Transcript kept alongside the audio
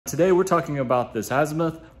Today we're talking about this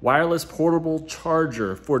Azimuth wireless portable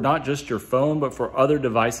charger for not just your phone, but for other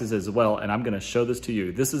devices as well. And I'm gonna show this to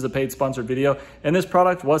you. This is a paid sponsored video, and this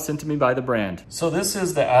product was sent to me by the brand. So this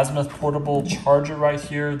is the Azimuth portable charger right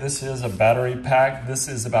here. This is a battery pack. This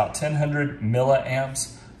is about 1000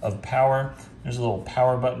 milliamps of power. There's a little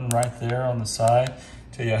power button right there on the side.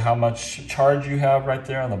 Tell you how much charge you have right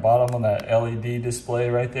there on the bottom on that LED display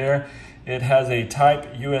right there. It has a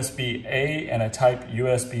type USB-A and a type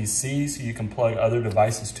USB-C, so you can plug other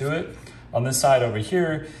devices to it. On this side over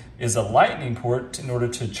here is a lightning port in order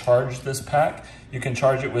to charge this pack. You can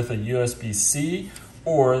charge it with a USB-C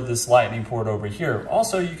or this lightning port over here.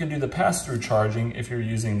 Also, you can do the pass-through charging if you're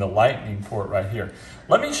using the lightning port right here.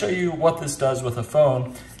 Let me show you what this does with a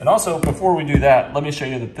phone. And also, before we do that, let me show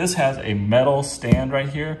you that this has a metal stand right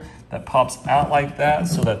here that pops out like that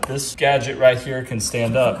so that this gadget right here can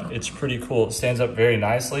stand up. It's pretty cool. It stands up very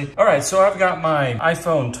nicely. All right, so I've got my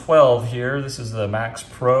iPhone 12 here. This is the Max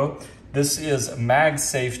Pro. This is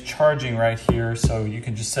MagSafe charging right here, so you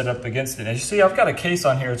can just set up against it. As you see, I've got a case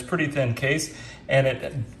on here. It's a pretty thin case, and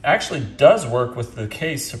it actually does work with the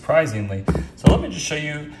case, surprisingly. So let me just show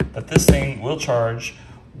you that this thing will charge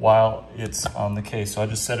while it's on the case. So I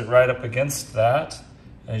just set it right up against that.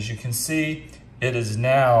 As you can see, it is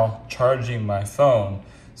now charging my phone.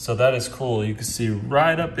 So that is cool. You can see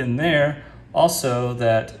right up in there also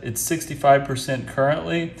that it's 65%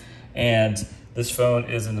 currently, and this phone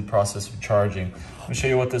is in the process of charging. Let me show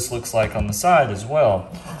you what this looks like on the side as well.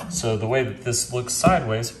 So the way that this looks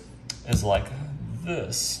sideways is like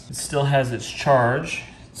this. It still has its charge.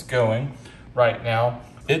 It's going right now.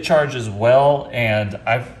 It charges well, and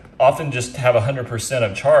I often just have 100%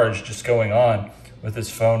 of charge just going on with this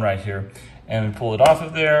phone right here. And we pull it off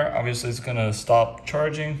of there. Obviously it's gonna stop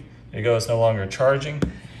charging. There you go, it's no longer charging.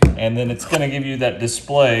 And then it's gonna give you that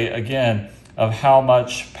display again of how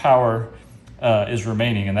much power is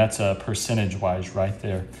remaining, and that's percentage-wise right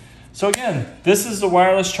there. So again, this is the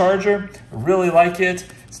wireless charger. I really like it.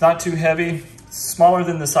 It's not too heavy. It's smaller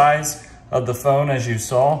than the size of the phone, as you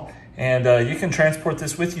saw, and you can transport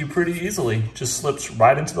this with you pretty easily. Just slips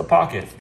right into the pocket.